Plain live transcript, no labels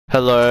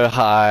Hello,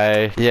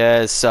 hi.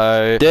 Yeah,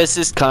 so this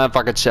is kind of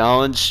like a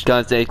challenge kind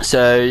of thing.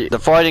 So the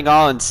Fighting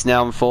Islands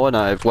now in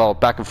Fortnite, well,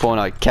 back in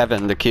Fortnite,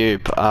 Kevin the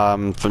Cube,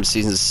 from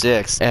season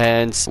 6.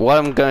 And what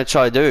I'm gonna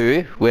try to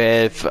do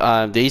with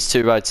these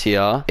two right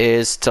here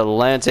is to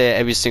land it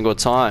every single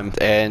time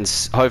and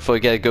hopefully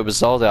get a good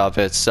result out of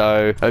it.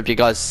 So hope you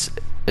guys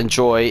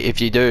enjoy.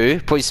 If you do,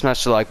 please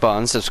smash the like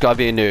button, subscribe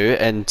if you're new,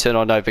 and turn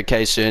on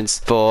notifications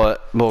for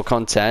more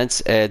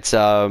content.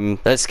 And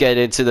let's get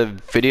into the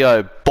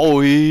video,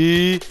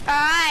 boy.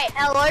 Alright,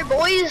 hello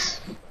boys.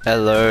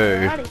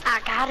 Hello. I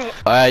got it.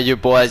 Alright, you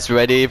boys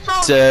ready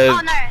to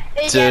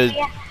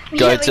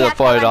go to the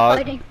Fighting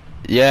Island?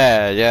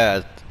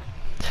 Yeah.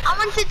 I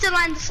wanted to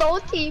land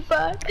salty,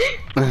 but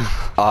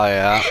Oh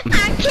yeah.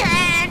 I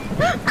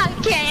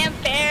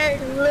can't bear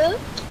to look.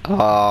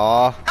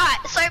 Aww.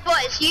 Alright, so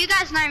boys, you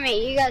guys know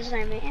me.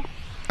 YouTube,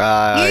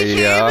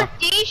 yeah.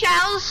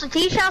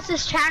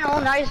 D-Shells'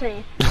 channel knows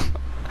me.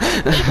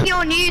 If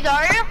you're new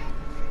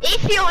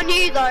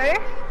though,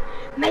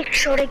 make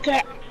sure to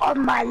get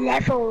on my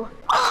level.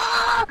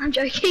 Oh, I'm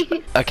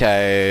joking.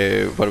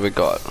 Okay, what do we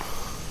got?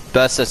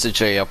 Best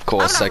SG, of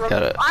course, I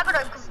get it. I got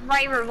a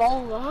grey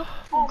revolver.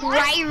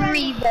 Grey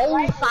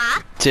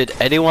revolver. Did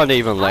anyone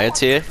even land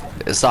here?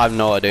 Because I have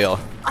no idea.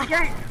 I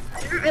don't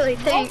really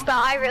think, but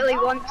I really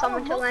want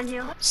someone to land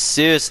here.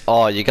 Serious?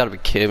 Oh, you gotta be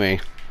kidding me.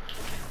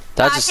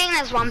 I think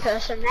there's one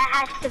person. There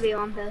has to be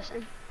one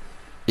person.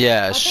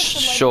 Yeah,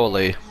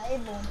 surely.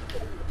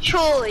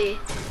 Surely.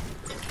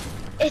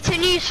 It's a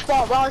new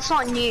spot. Well, it's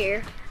not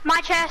new.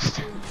 My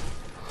chest.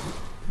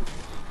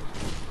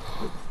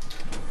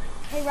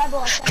 Hey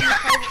Rebel,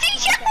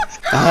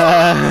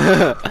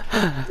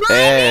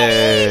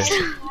 Hey.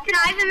 Can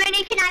I have a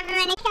mini?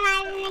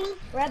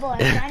 Rebel, I'm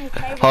trying to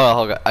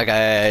Hold on.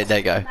 Okay, there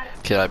you go.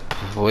 Can I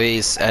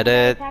please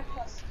edit?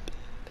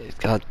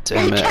 God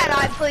damn it. Can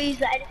I please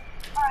edit?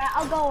 Alright,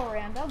 I'll go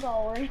around.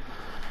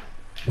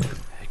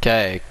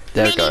 Okay,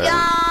 there we go.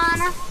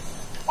 Minigun.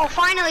 Oh,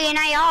 finally an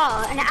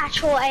AR, an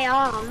actual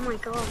AR. Oh my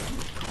god.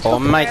 Oh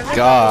my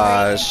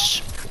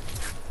gosh.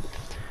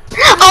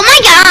 Oh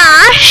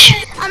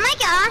my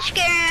gosh,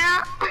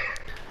 girl.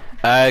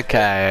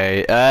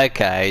 Okay.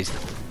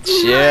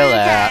 Chill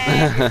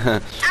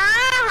out.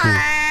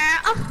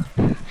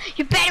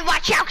 You better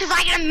watch out, cause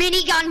I got a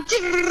minigun.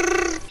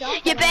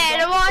 You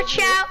better watch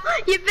out.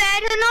 You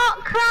better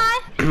not cry.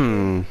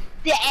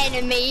 The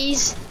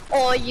enemies,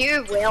 or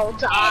you will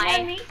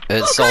die.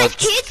 It's oh, all. guys,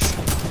 kids.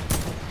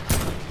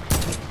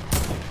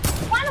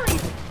 Finally,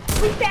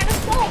 we found a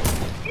spot.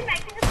 It's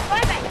making us go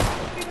back.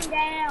 Shoot him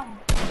down.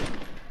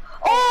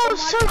 Oh,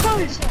 so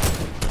close.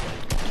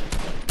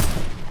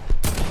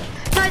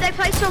 No, they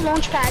placed a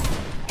launch pad.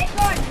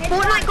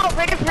 Fortnite got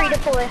rid of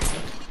redeploy.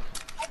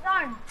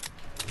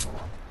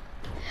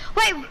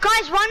 Wait,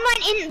 guys, one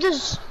went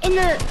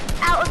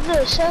out of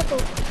the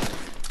circle.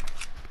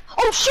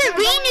 Oh shoot,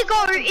 we need to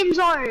go in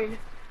zone.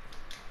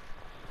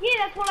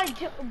 Yeah,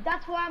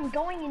 that's why I'm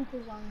going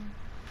into zone.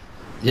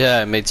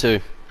 Yeah, me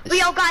too.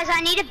 Yo guys,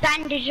 I need a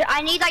bandage.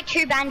 I need like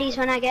 2 bandies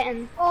when I get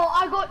in. Oh,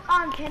 I got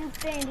 10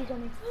 bandies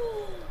on me.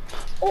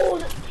 Oh,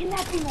 can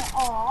that be more?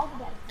 Oh, I was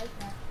about to take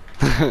that.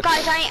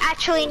 Guys, I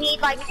actually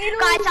need like,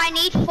 guys, I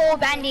need 4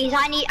 bandies.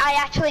 I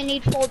actually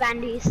need 4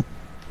 bandies.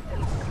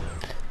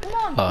 Come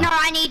on. No,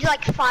 I need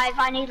like 5.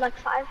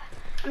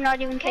 I'm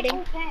not even kidding.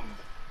 All 10.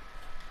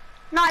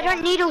 No, I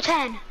don't need all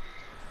 10.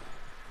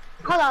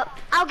 Hold up.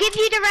 I'll give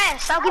you the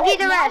rest.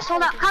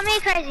 Hold up. Come here,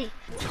 crazy.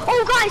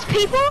 Oh, guys,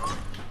 people.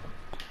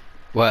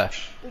 Where?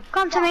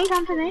 Come to me.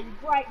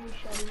 Great,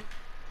 Michelle.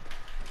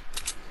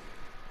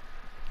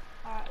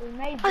 Alright, we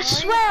made. I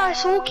swear I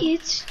saw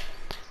kids.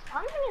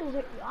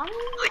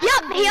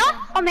 Yup, here.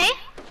 On me.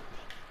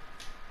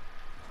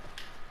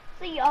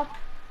 See ya.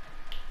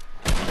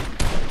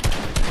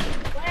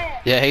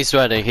 Yeah, he's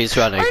running. Over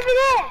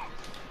there.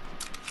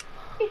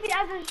 If it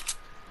has a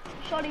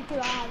shot, he could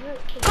have it.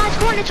 Guys,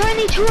 come on, it's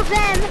only 2 of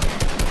them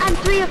and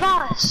 3 of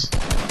us.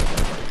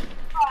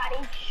 Alright,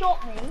 he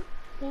shot me.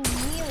 He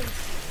nearly.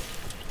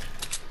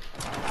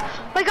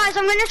 Wait, guys,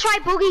 I'm gonna try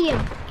boogie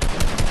him.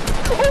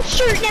 Oh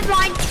shoot, never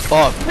mind.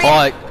 Oh,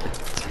 I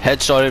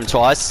headshot him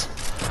twice.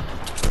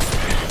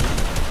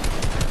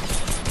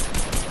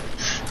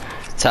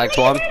 Tagged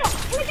one.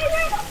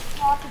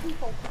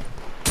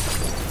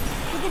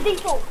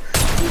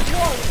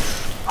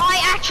 I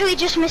actually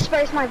just missed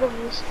both my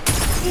boogies.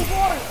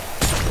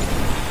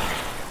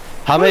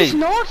 How many? He's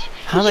not.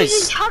 How He's many?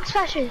 using tug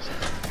smashes.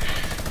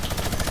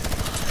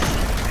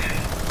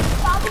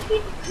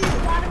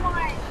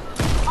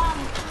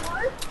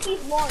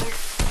 He's low.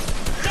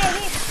 Yeah,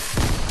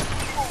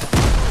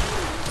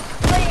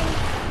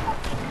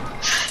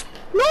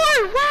 No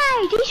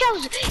way!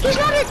 He's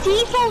not a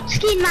default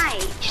skin,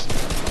 mate.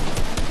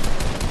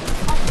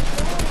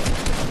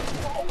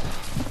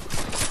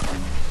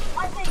 I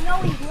say no,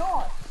 he's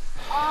not.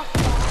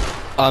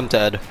 I'm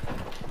dead.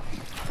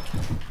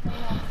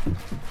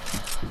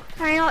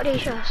 No, not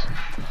D-Shells.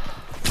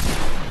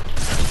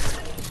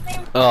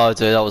 Oh,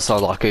 dude, that was so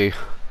lucky.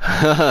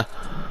 Yeah.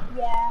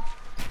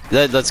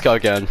 Let's go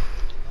again.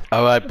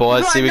 Alright,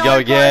 boys, Bro, here we no, go bro,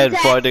 again. they're-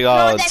 Fighting no,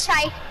 they're odds.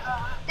 fake.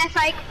 They're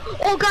fake.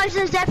 Oh, guys,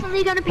 there's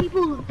definitely gonna be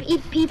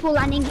people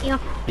landing here.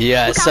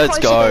 Yes, Look how let's close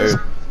it go. is.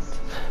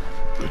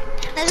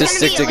 There's Just gonna stick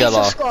be a laser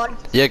together. squad.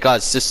 Yeah,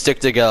 guys, just stick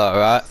together,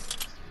 alright?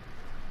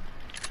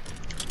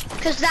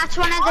 Because that's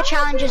one of the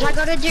challenges. I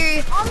gotta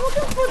do. I'm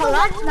looking for the Hold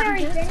up,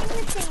 legendary let me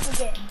vending machine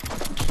again.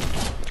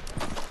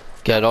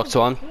 Get knocked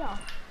one. Here.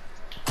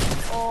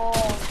 Oh.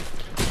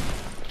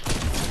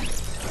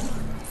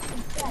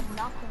 Yeah,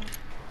 nothing.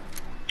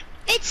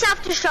 It's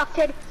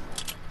self-destructed.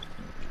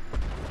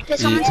 Did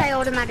someone say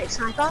automatic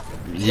sniper?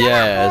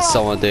 Yeah,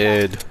 someone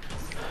did.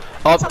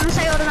 Oh, Someone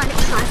say automatic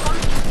sniper?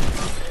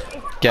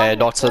 okay,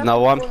 knocked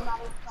another one. Oh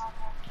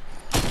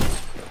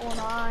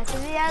nice.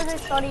 If he has a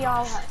shotty,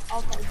 I'll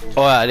take it.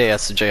 Alright, yeah,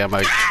 that's the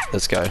GMO.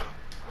 Let's go.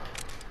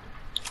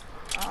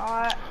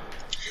 Alright.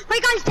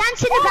 Wait, guys,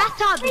 dance in the I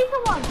bathtub. see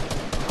someone!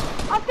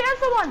 I found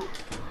someone!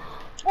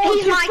 Oh,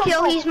 He's just my kill.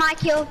 someone. He's my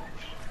kill.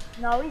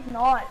 No, he's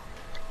not.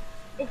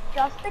 It's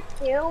just a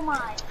kill,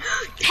 mate.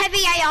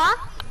 Heavy AR.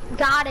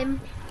 Got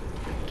him.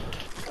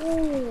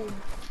 Ooh.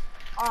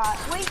 Alright,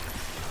 wait.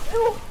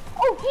 Ooh.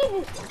 Oh,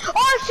 Jesus! Oh, I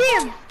see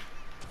him.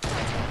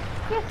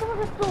 Yes, someone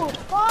just threw a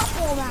fart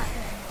bomb at me.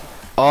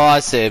 Oh, I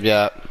see him,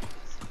 yeah.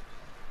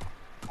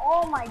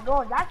 Oh my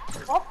god, that's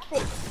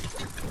toxic.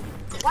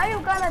 Why you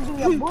gotta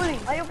be a bully?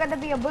 Why you gotta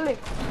be a bully?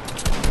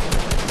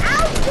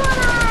 Ouch,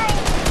 Johnny!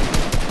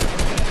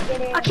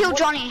 I killed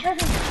Johnny.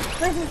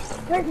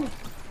 Prison.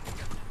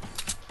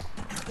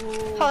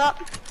 Hold up.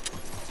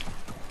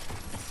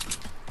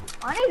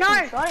 I need No.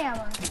 some shotty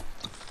ammo.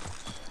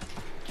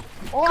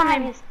 All Come I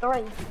have in. is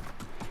 3.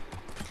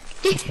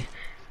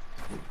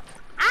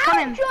 Come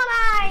in. Ouch, Johnny!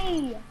 I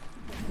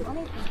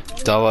need some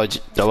shotty.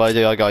 Don't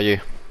worry, I got you.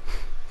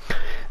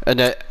 And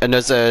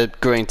there's a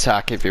green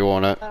tack if you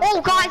want it.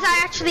 Oh, guys,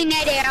 I actually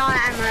need AR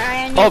ammo.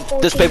 I only Oh, have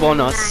there's 14 people on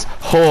in us. that.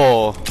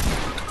 Oh,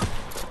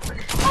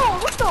 Oh,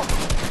 what the?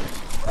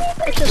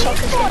 It's a soccer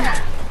skin.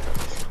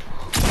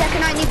 There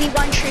can only be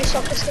one true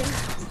soccer skin.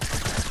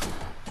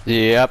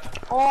 yep.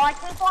 Oh, I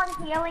keep on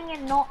healing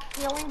and not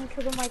healing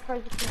because of my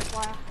Prison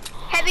fire.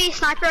 Heavy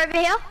sniper over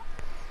here.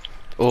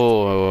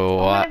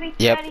 Oh, I'm gonna be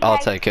yep, I'll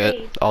 38 take it.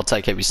 speed. I'll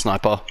take heavy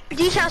sniper.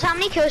 Do you tell us how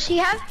many kills do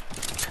you have?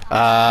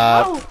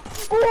 Oh!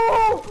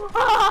 Oh!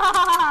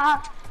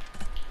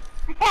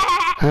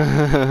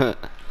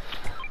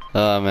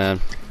 Oh man.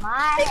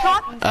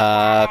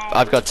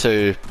 I've got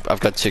two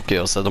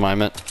kills at the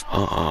moment.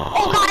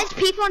 Oh, guys,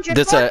 people on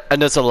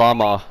There's a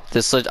llama.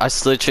 I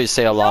literally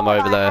see a llama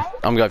over there.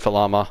 I'm going for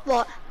llama.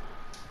 What?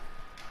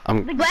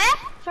 I'm Where?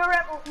 So,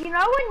 Rebel, you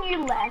know when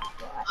you left,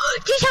 right?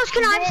 Do you tell us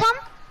can I have some?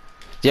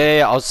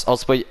 yeah.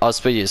 I'll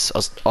speed you.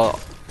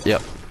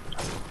 Yep.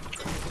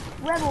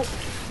 Rebel,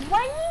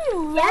 when you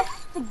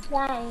left the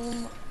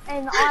game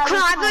and I Can I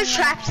have was those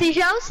traps,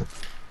 seashells?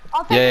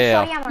 I'll take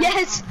Yeah. the shotty ammo.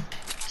 Yes.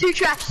 Two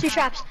traps. You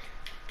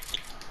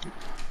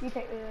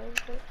take the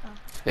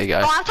There you go.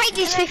 Oh, I'll take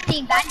these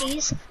 15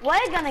 bandies.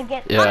 We're gonna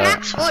get Yeah. I'm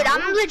max wood.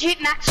 I'm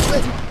legit max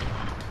wood.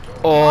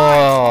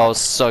 Oh,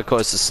 so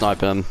close to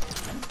sniping him.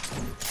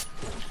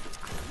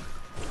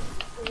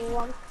 Oh,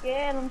 I'm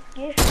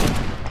scared.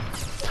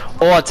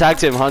 Oh, I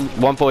tagged him.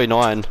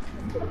 149.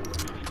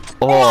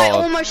 Oh, I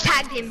Oh, almost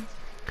tagged him.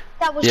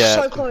 That was Yeah.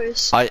 so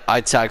close.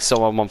 I tagged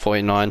someone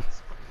 149.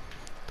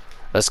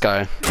 Let's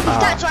go. If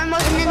that zone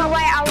wasn't in the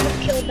way, I would have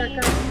killed that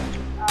guy.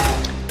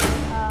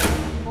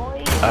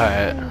 Boys,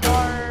 Alright. you can go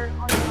on your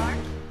own.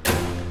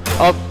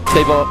 Oh,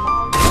 people.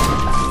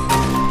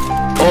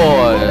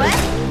 Oh, Where?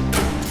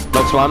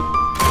 knocked one.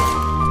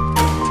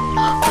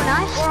 Oh,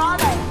 nice. Where are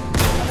they?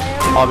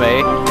 On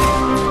me.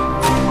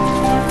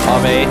 On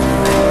me.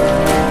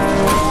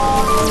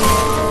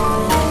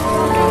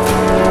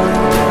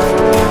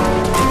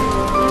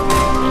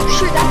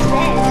 Shoot, that's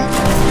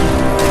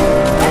theirs.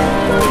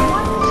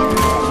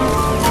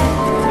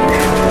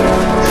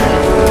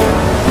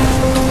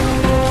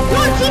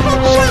 No,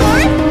 default's so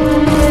low.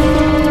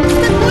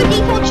 The boy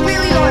default's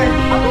really low.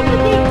 I got the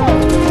default.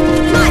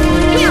 Nice.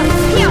 Here.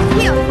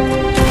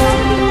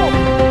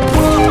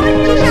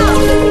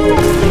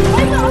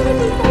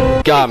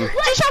 Gum.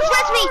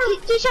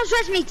 T-Shells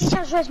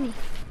res me.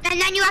 And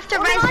then you have to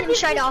res him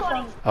straight after.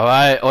 All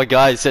right, oh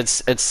guys,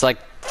 it's like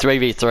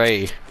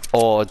 3v3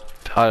 or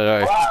I don't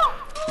know.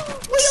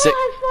 We Si- all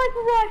have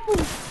sniper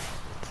rifles.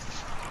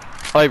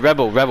 Oh,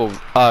 rebel,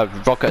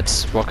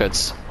 rockets for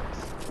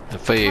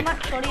you. How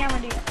much shotty ammo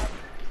do you have?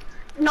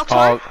 Not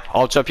one.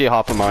 I'll drop you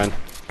half of mine.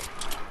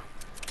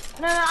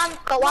 No, I'm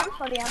Got one?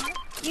 shotty ammo.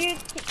 You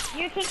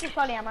keep your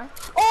shotty ammo.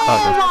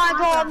 Oh Okay. my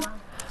god.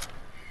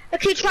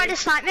 Look, he tried to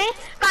snipe me.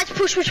 Guys,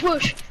 push. I'm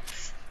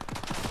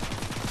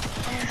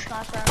in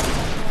sniper ammo.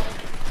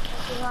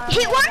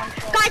 Hit one.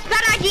 Guys,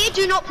 bad idea.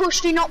 Do not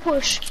push. Do not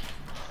push.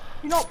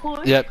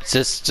 Yep,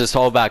 just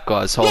hold back,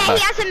 guys. Hold Yeah, he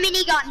back. has a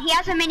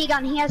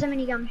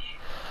minigun.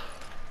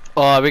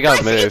 Oh, we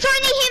gotta Guys, move. it's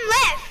only him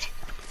left.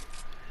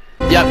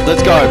 Yep,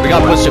 let's go. We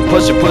gotta push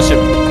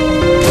him.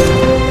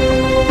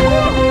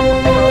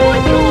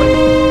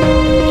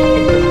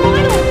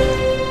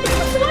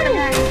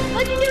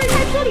 Legendary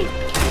headshotty.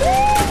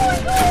 Oh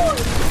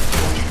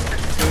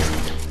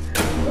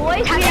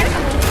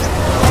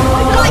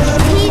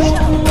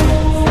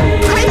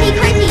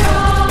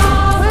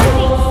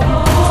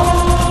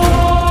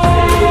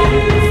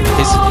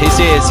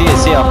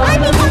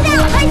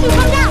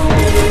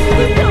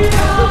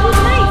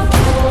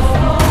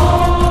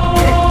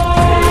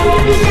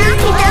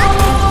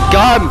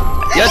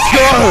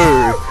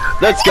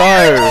Let's go.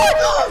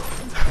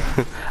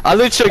 I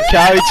literally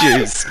carried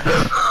you.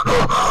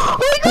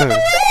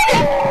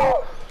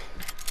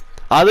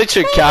 I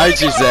literally carried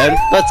you, Zen.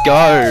 Let's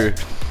go.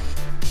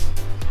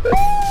 We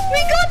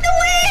got the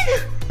win!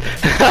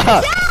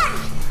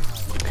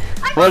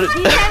 What?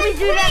 Can we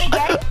do that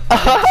again?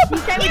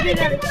 Can we do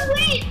that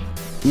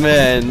again?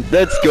 Man,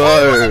 let's Oh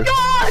go. my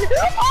god!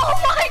 Oh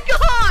my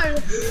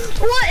god!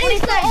 What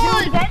is the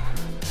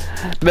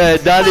odds? Man,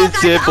 that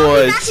is it,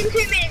 boys.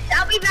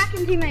 I'll be back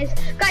in 2 minutes.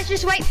 Guys,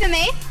 just wait for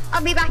me.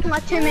 I'll be back in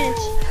like 2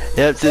 minutes.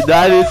 Yep, so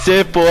that is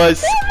it,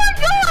 boys. Oh my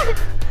god!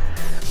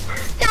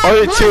 Dad,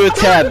 Only look, 2 look,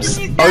 attempts.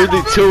 look,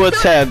 Only 2 look,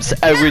 attempts,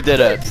 and we did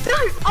it.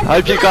 look. I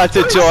hope you guys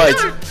enjoyed.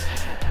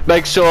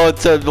 Make sure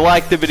to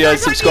like the video,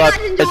 Guys, hope you subscribe,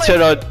 guys and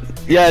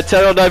enjoyed.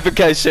 turn on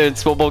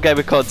notifications for more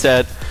gaming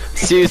content.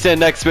 See you in the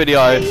next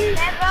video.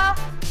 Never.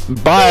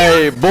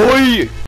 Bye, boy.